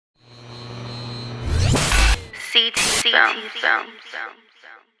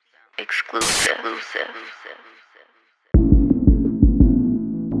Exclusive.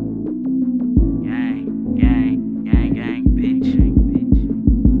 Gang, bitch.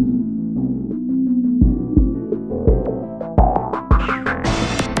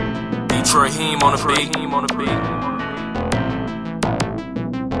 Detroit Heem on the beat.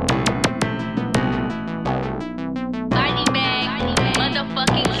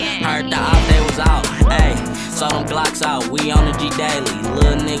 Heard the op they was out, ayy, so them Glocks out, we on the G daily.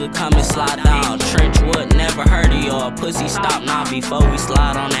 Little nigga come and slide down. Trenchwood never heard of y'all. Pussy stop now before we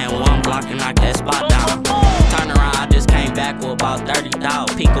slide on that one block and knock that spot down. Turn around, I just came back with about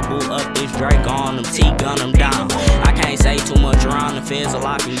 30,000. Peekaboo up this Drake on them, T-gun them down. I can't say too much around, the feds will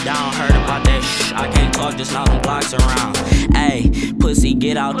lock me down. Heard about that shh, I can't talk, just know them Glocks around. Ayy, pussy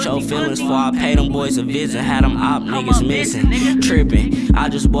get out your feelings before I pay them boys a visit. Had them op niggas missing, tripping. I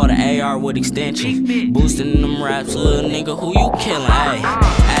just bought an AR with extension, boosting them raps, little nigga, who you killing?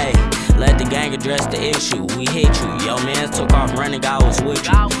 Ayy, let the gang address the issue. We hit you, yo mans took off running, I was with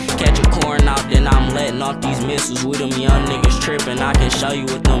you. Catch a corn out, then I'm letting off these missiles with them young niggas tripping. I can show you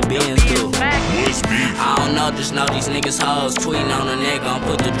what them bins do. I don't know, just know these niggas hoes tweeting on a nigga, gon'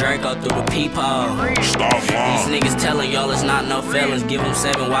 put the Draco through the peephole. These niggas telling y'all it's not no fellas, give them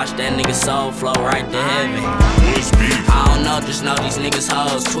 7, watch that nigga soul flow right to heaven. I don't know, just know these niggas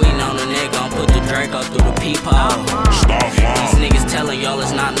hoes tweeting on a nigga, gon' put the Draco through the peephole. These niggas telling y'all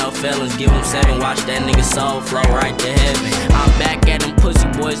it's not no fellas, give them 7, watch that nigga soul flow right to heaven. I'm back at them pussy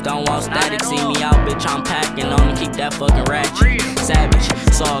boys, don't want static, see me out, bitch, I'm packing on to keep that fucking ratchet. Savage,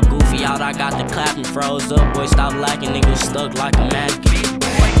 saw a goofy out, I got the clapping, froze up, boy, stop lacking, niggas stuck like a mannequin.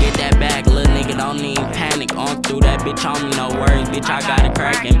 Get that bag, little nigga, don't even panic. On through that bitch on me, no worries, bitch, I got a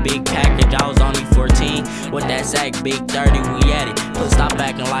crackin' big package. I was only 14, with that sack, big 30, we at it. But stop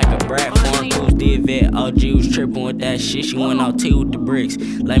acting like a brat, foreign crews did vet. OG was trippin' with that shit, she went OT with the bricks.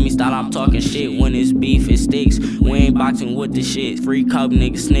 Let me stop, I'm talking shit, when it's beef, it sticks. We ain't boxing with the shit, free coke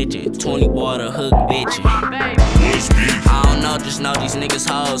niggas snitching. 20 bought a hook bitchin'. I don't know, just know these niggas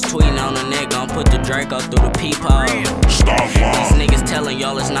hoes tweeting on a nigga, gon' put the Draco through the peephole. These niggas telling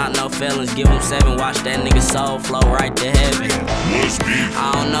y'all it's not no fellas, give them 7, watch that nigga soul flow right to heaven.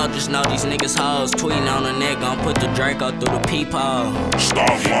 I don't know, just know these niggas hoes tweeting on a nigga, gon' put the Draco through the peephole.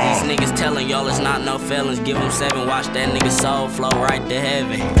 These niggas telling y'all it's not no fellas, give them 7, watch that nigga soul flow right to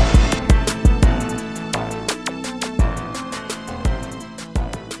heaven.